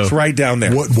too. It's right down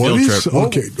there. What is?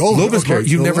 Okay. Lovis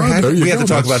Barbecue. You've never had it? We have to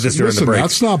talk about this during the break.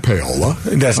 That's not payola.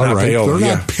 That's not payola.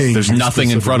 They're not paying. There's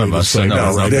nothing in front of us. So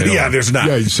there's not.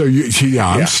 Yeah. So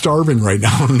I'm starving right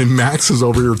now, and Max is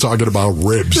over here talking about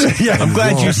ribs. I'm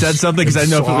glad you said something, because I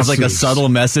know if it was like a subtle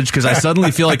message, because I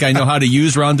suddenly feel like I know how to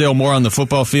use Rondale Moore on the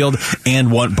football field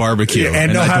and want barbecue,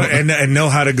 and know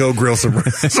how to go grill some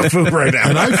food right now.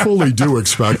 And I fully do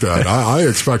expect that. I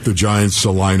expect the Giants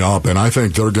to line up, and I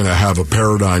think they're going to have a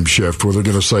paradigm shift where they're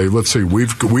going to say, let's see,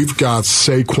 we've got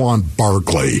Saquon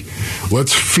Barkley.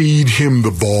 Let's feed him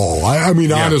the ball.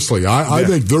 Honestly, I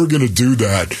think they're going to do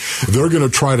that. They're going to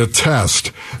try to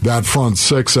test that front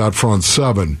six, that front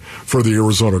seven for the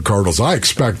Arizona Cardinals. I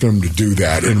expect them to do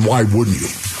that, and why wouldn't you?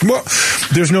 Well,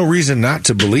 there's no reason not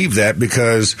to believe that,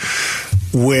 because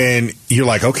when you're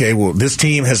like, okay, well, this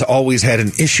team has always had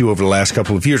an issue over the last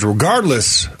couple of years,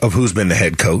 regardless of who's been the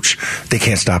head coach, they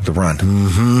can't stop the run.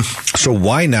 Mm-hmm. So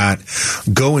why not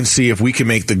go and see if we can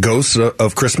make the ghosts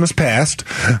of Christmas past,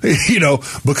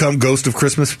 become ghost of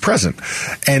Christmas present,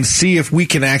 and see if we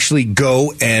can actually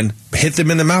go and hit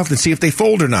them in the mouth and see if they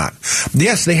fold or not.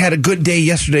 Yes, they had a good day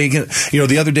yesterday,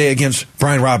 the other day against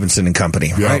Brian Robinson and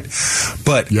company, right?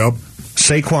 But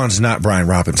Saquon's not Brian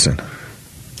Robinson.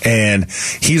 And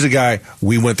he's a guy,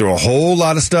 we went through a whole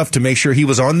lot of stuff to make sure he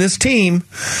was on this team,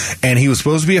 and he was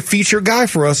supposed to be a feature guy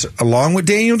for us along with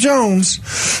Daniel Jones.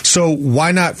 So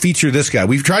why not feature this guy?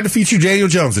 We've tried to feature Daniel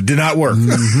Jones. It did not work.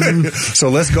 Mm-hmm. So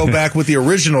let's go back with the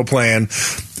original plan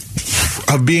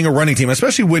of being a running team,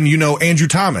 especially when Andrew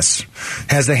Thomas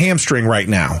has the hamstring right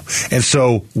now. And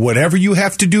so whatever you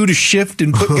have to do to shift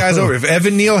and put guys over, if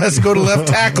Evan Neal has to go to left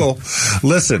tackle,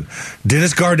 listen,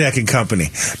 Dennis Gardeck and company,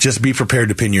 just be prepared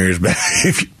to pin your ears back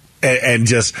and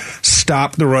just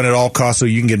stop the run at all costs so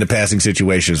you can get into passing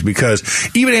situations, because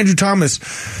even Andrew Thomas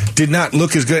did not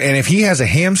look as good. And if he has a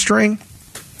hamstring,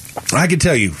 I can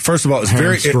tell you, first of all, it's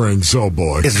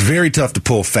it's very tough to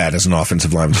pull fat as an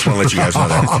offensive lineman. Just want to let you guys know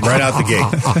that right out the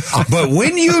gate. But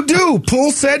when you do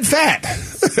pull said fat,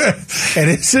 and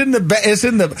it's in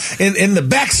the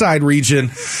backside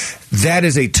region, that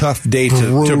is a tough day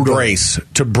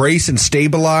to brace and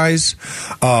stabilize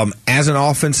as an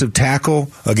offensive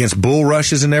tackle against bull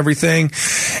rushes and everything.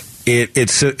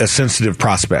 It's a sensitive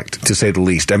prospect, to say the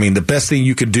least. I mean, the best thing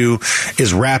you could do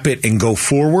is wrap it and go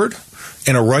forward.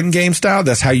 In a run game style,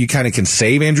 that's how you kind of can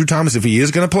save Andrew Thomas if he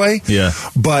is going to play. Yeah.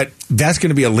 But that's going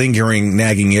to be a lingering,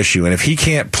 nagging issue. And if he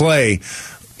can't play,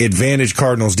 advantage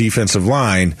Cardinals defensive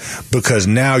line, because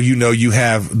now you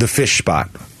have the fish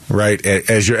spot. Right,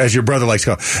 as your brother likes to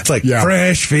call it. It's like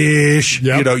fresh fish.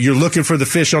 Yep. You're looking for the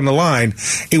fish on the line.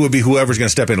 It would be whoever's going to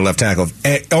step into left tackle,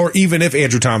 or even if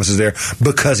Andrew Thomas is there,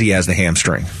 because he has the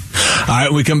hamstring. All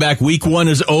right, we come back. Week 1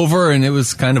 is over, and it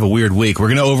was kind of a weird week.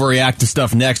 We're going to overreact to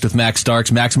stuff next with Max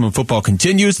Starks. Maximum Football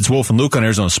continues. It's Wolf and Luke on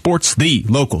Arizona Sports, the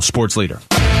local sports leader.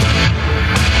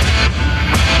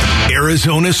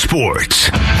 Arizona Sports,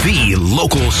 the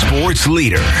local sports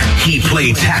leader. He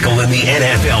played tackle in the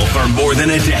NFL for more than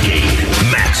a decade.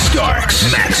 Max Starks.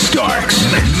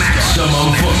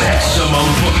 Maximum Football.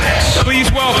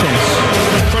 Please welcome,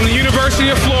 from the University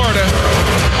of Florida,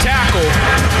 tackle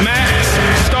Max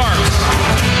Starks.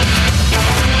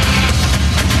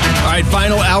 All right,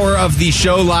 final hour of the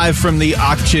show live from the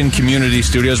Auction Community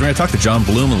Studios. We're going to talk to John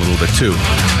Bloom a little bit, too,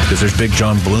 because there's big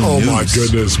John Bloom news. My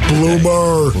goodness.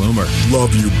 Bloomer.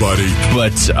 Love you, buddy.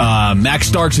 But Max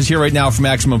Starks is here right now for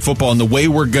Maximum Football, and the way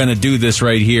we're going to do this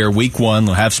right here, week 1,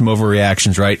 we'll have some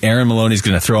overreactions, right? Aaron Maloney's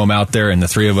going to throw them out there, and the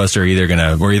three of us are either going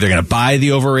to buy the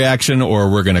overreaction, or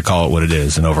we're going to call it what it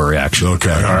is, an overreaction.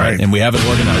 Okay. All right. And we haven't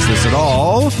organized this at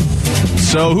all,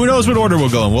 so who knows what order we'll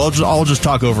go in. We'll all just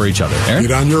talk over each other. Aaron?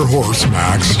 Get on your horse,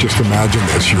 Max. Just imagine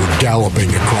this. You're galloping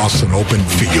across an open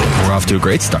field. We're off to a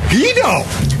great start.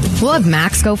 We'll have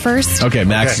Max go first. Okay,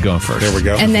 Max is going first. There we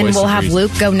go. And then we'll have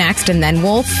Luke go next, and then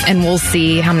Wolf, and we'll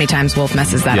see how many times Wolf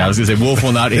messes that up. Yeah, I was going to say, Wolf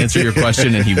will not answer your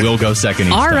question, and he will go second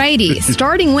each time. Alrighty.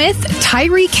 Starting with,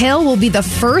 Tyreek Hill will be the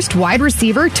first wide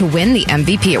receiver to win the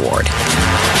MVP award.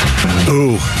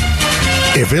 Ooh.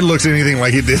 If it looks anything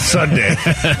like it did Sunday,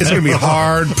 it's going to be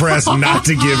hard-pressed not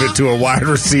to give it to a wide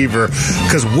receiver,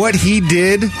 because what he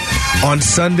did on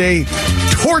Sunday,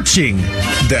 torching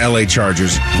the L.A.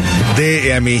 Chargers,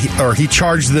 he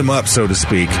charged them up, so to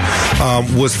speak,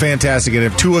 was fantastic. And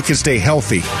if Tua can stay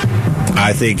healthy,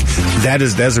 I think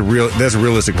that's a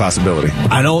realistic possibility.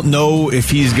 I don't know if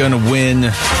he's going to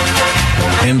win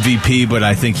MVP, but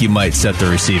I think he might set the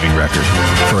receiving record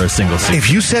for a single season. If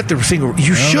you set the receiving,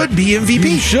 you should be MVP.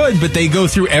 You should, but they go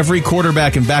through every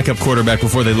quarterback and backup quarterback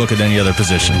before they look at any other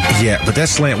position. Yeah, but that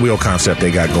slant wheel concept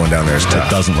they got going down there is tough.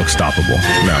 It doesn't look stoppable.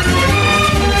 No.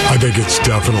 I think it's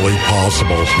definitely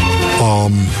possible.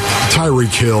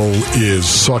 Tyreek Hill is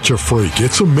such a freak.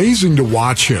 It's amazing to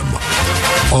watch him.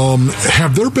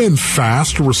 Have there been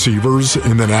fast receivers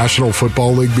in the National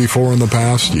Football League before in the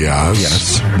past?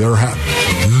 Yes. There have.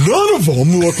 None of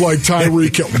them look like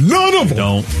Tyreek Hill. None of them.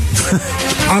 Don't.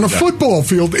 On a football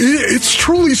field, it's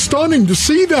truly stunning to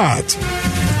see that.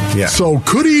 Yeah. So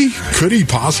could he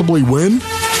possibly win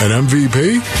an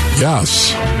MVP?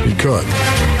 Yes, he could.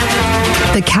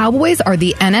 The Cowboys are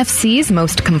the NFC's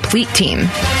most complete team.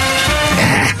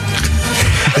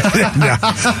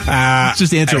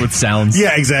 Just answer with sounds.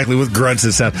 Yeah, exactly, with grunts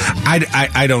and sounds.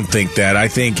 I don't think that. I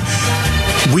think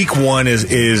week one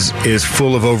is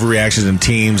full of overreactions and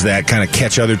teams that kind of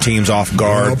catch other teams off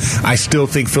guard. I still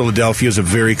think Philadelphia is a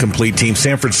very complete team.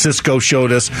 San Francisco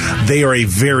showed us they are a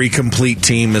very complete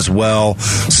team as well.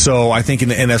 So I think in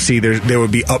the NFC there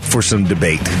would be up for some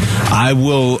debate.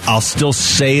 I'll still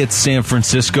say it's San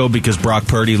Francisco because Brock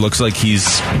Purdy looks like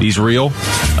he's real.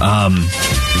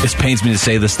 This pains me to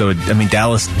say this, though. I mean,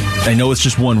 Dallas, I know it's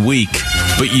just 1 week,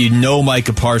 but you know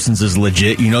Micah Parsons is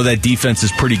legit. You know that defense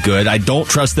is pretty good. I don't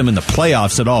trust them in the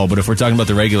playoffs at all, but if we're talking about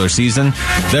the regular season,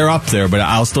 they're up there. But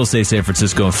I'll still say San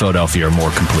Francisco and Philadelphia are more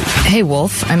complete. Hey,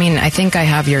 Wolf, I mean, I think I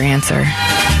have your answer.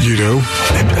 You do?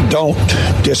 Don't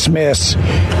dismiss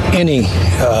any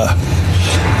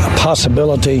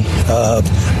possibility.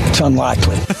 It's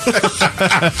unlikely.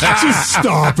 Just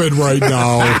stop it right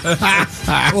now.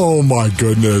 Oh, my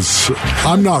goodness.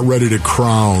 I'm not ready to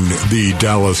crown the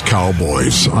Dallas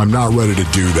Cowboys. I'm not ready to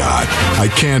do that. I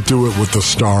can't do it with the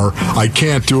star. I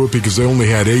can't do it because they only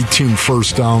had 18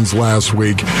 first downs last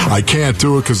week. I can't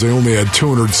do it because they only had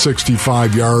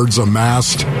 265 yards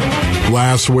amassed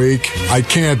last week. I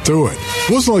can't do it.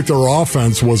 It wasn't like their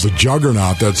offense was a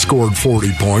juggernaut that scored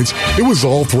 40 points. It was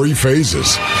all three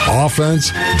phases: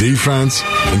 offense, defense,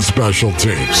 and special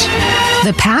teams.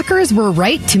 The Packers were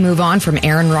right to move on from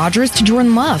Aaron Rodgers to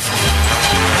Jordan Love.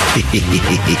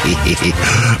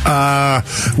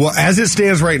 Well, as it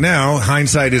stands right now,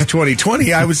 hindsight is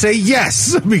 20/20. I would say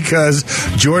yes, because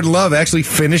Jordan Love actually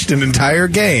finished an entire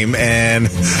game, and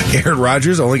Aaron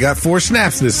Rodgers only got 4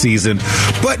 snaps this season.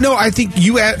 But no, I think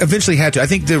you eventually had to. I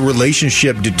think the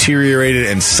relationship deteriorated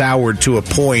and soured to a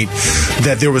point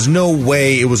that there was no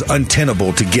way it was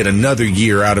untenable to get another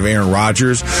year out of Aaron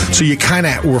Rodgers. So you kind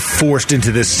of were forced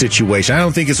into this situation. I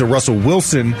don't think it's a Russell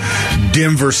Wilson,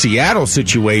 Denver, Seattle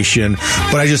situation.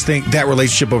 But I just think that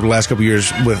relationship over the last couple of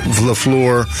years with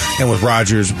LaFleur and with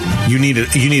Rodgers, you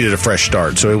needed a fresh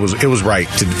start. So it was right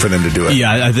for them to do it.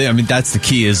 Yeah, I mean that's the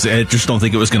key. Is I just don't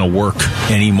think it was going to work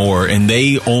anymore, and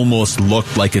they almost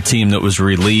looked like a team that was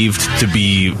relieved to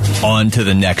be on to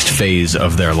the next phase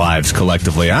of their lives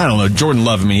collectively. I don't know, Jordan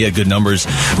Love. I mean, he had good numbers.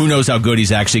 Who knows how good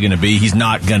he's actually going to be? He's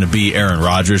not going to be Aaron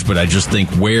Rodgers, but I just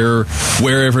think where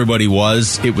everybody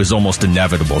was, it was almost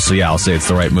inevitable. So yeah, I'll say it's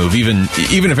the right move. Even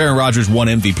if Aaron Rodgers won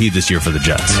MVP this year for the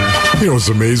Jets. You know, it's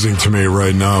amazing to me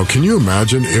right now. Can you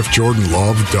imagine if Jordan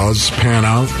Love does pan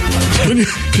out?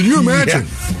 Can you imagine?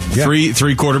 Yeah.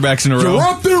 Three quarterbacks in a row. You're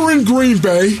up there in Green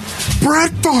Bay,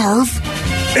 Brett Favre,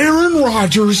 Aaron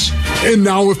Rodgers, and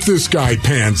now if this guy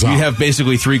pans out. You have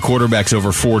basically 3 quarterbacks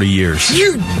over 40 years.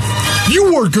 You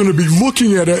are going to be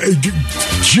looking at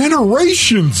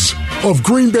generations of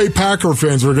Green Bay Packer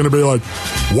fans are going to be like,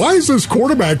 why is this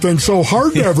quarterback thing so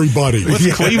hard to everybody?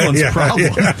 What's Cleveland's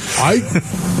problem?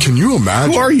 Can you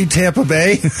imagine? Who are you, Tampa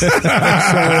Bay? So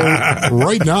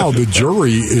right now, the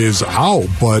jury is out,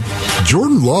 but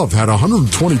Jordan Love had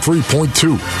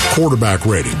 123.2 quarterback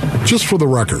rating, just for the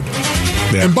record.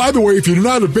 Yeah. And by the way, if you're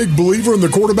not a big believer in the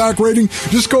quarterback rating,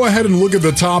 just go ahead and look at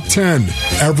the top 10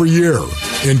 every year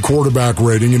in quarterback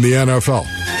rating in the NFL.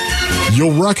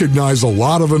 You'll recognize a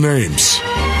lot of the names.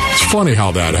 It's funny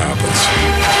how that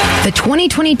happens. The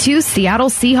 2022 Seattle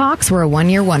Seahawks were a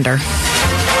one-year wonder.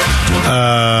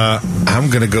 I'm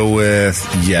going to go with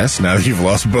yes, now that you've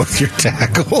lost both your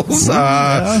tackles.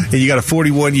 And you got a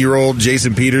 41-year-old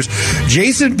Jason Peters.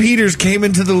 Jason Peters came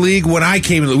into the league when I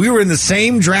came in the league. We were in the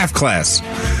same draft class.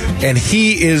 And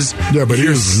he is but he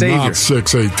is savior. Not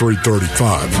 6'8",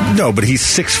 335. No, but he's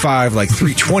 6'5", like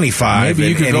 325,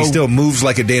 maybe and he still moves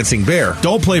like a dancing bear.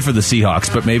 Don't play for the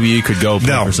Seahawks, but maybe you could go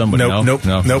play for somebody. Nope.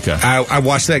 Okay. I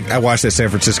watched that San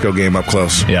Francisco game up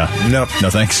close. Yeah. No,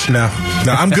 thanks. No,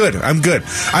 I'm good.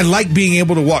 I like being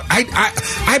able to walk.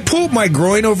 I pulled my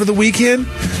groin over the weekend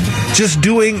just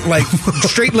doing like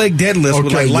straight leg deadlifts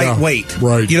with like light weight.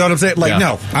 Right. You know what I'm saying? Like,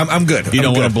 no, I'm good. You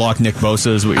don't want to block Nick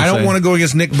Bosa, is what you're saying? I don't want to go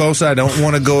against Nick Bosa. I don't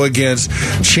want to go against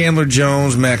Chandler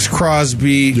Jones, Max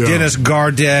Crosby, Dennis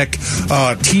Gardeck,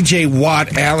 TJ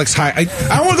Watt, Alex Hyde.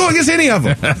 I don't want to go against any of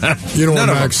them. You know what,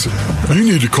 Max? You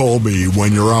need to call me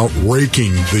when you're out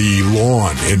raking the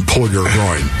lawn and pull your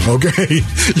groin, okay?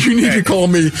 You need to call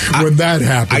me when that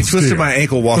happens. I twisted my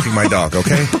ankle walking my dog,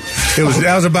 okay?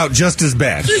 That was about just as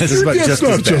bad. That's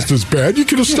not just as bad. You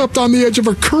could have stepped on the edge of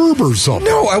a curb or something.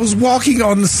 No, I was walking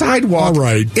on the sidewalk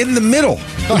in the middle.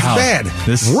 It was bad.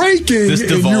 Raking,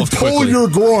 and you pull your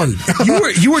groin.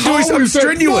 You were doing something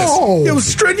strenuous. No. It was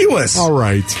strenuous. All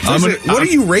right. What are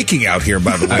you raking out here,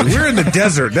 by the way? We're in the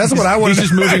desert. That's what I want to He's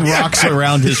just moving rocks fence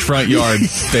around his front yard,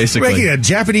 basically. Making a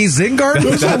Japanese Zen garden?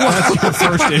 That's your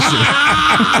first issue.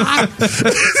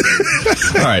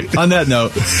 All right. On that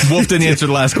note, Wolf didn't answer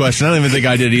the last question. I don't even think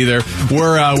I did either.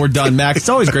 We're done, Max. It's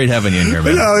always great having you in here,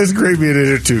 man. No, it's great being in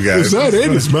here too, guys. Is that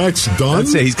it? Is Max done? I'd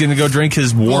say he's going to go drink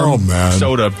his warm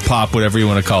soda pop, whatever you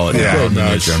want to call it. Yeah,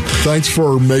 Max. Thanks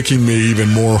for making me even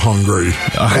more hungry.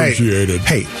 Appreciate it.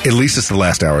 Hey, at least it's the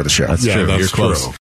last hour of the show. That's true. You're close.